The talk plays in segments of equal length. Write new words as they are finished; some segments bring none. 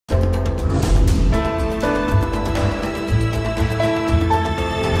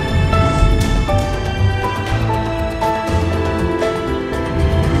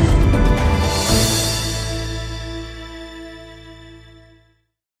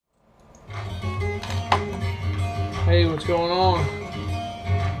Hey, what's going on?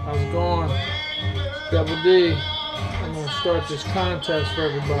 How's it going? Double D. I'm going to start this contest for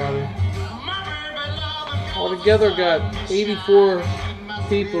everybody. Altogether, got 84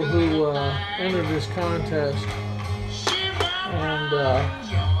 people who entered this contest. And I'm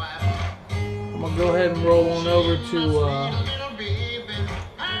going to go ahead and roll on over to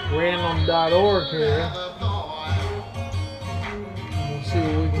random.org here. We'll see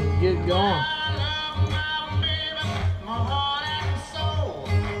what we can get going.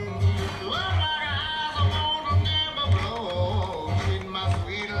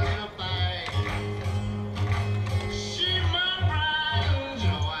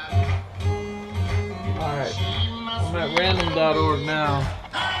 I'm at random.org now,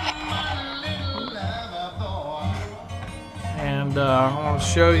 and I want to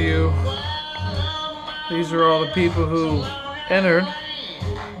show you, these are all the people who entered.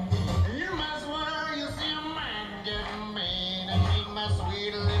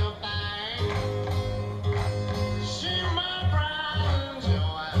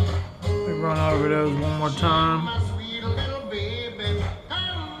 Let me run over those one more time.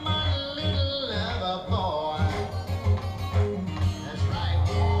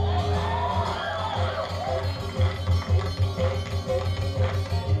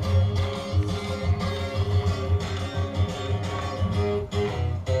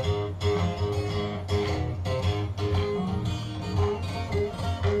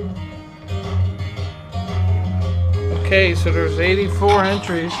 Okay, so there's 84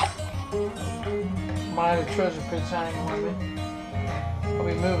 entries. Might have treasure pits hanging with me. I'll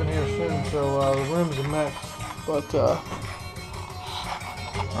be moving here soon, so the room's a mess. But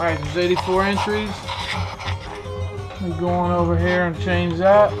alright, there's 84 entries. We go on over here and change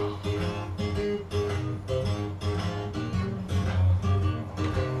that.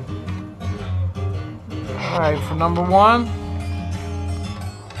 Alright, for number one.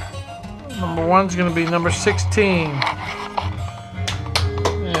 Number one's going to be number 16.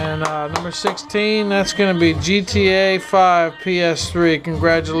 And number 16, that's going to be GTA 5 PS3.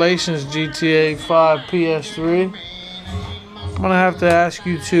 Congratulations, GTA 5 PS3. I'm going to have to ask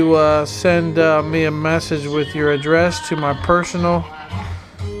you to send me a message with your address to my personal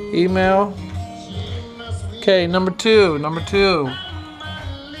email. Okay, number two. Number two.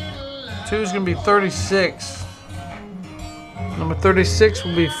 Two is going to be 36. Number 36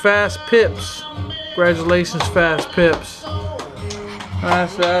 will be Fast Pips. Congratulations, Fast Pips. I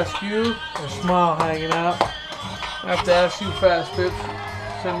have to ask you, a smile hanging out. I have to ask you, Fast Pips,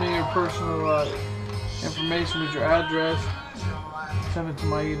 send me your personal information with your address. Send it to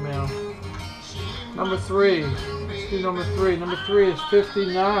my email. Number three. Let's do number three. Number three is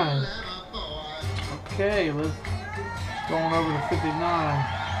 59. Okay, let's go on over to 59.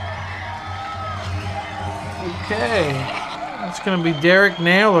 Okay. That's going to be Derek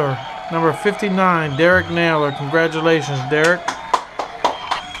Naylor, number 59, Derek Naylor. Congratulations, Derek.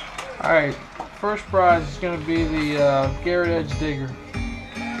 Alright, first prize is going to be the Garrett Edge Digger.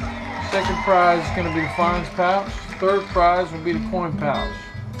 Second prize is going to be the Fines Pouch. Third prize will be the Coin Pouch.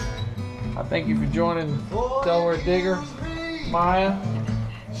 I thank you for joining Delaware Digger. Maya,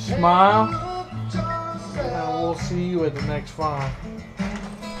 smile, and we'll see you at the next find.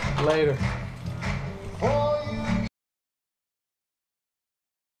 Later.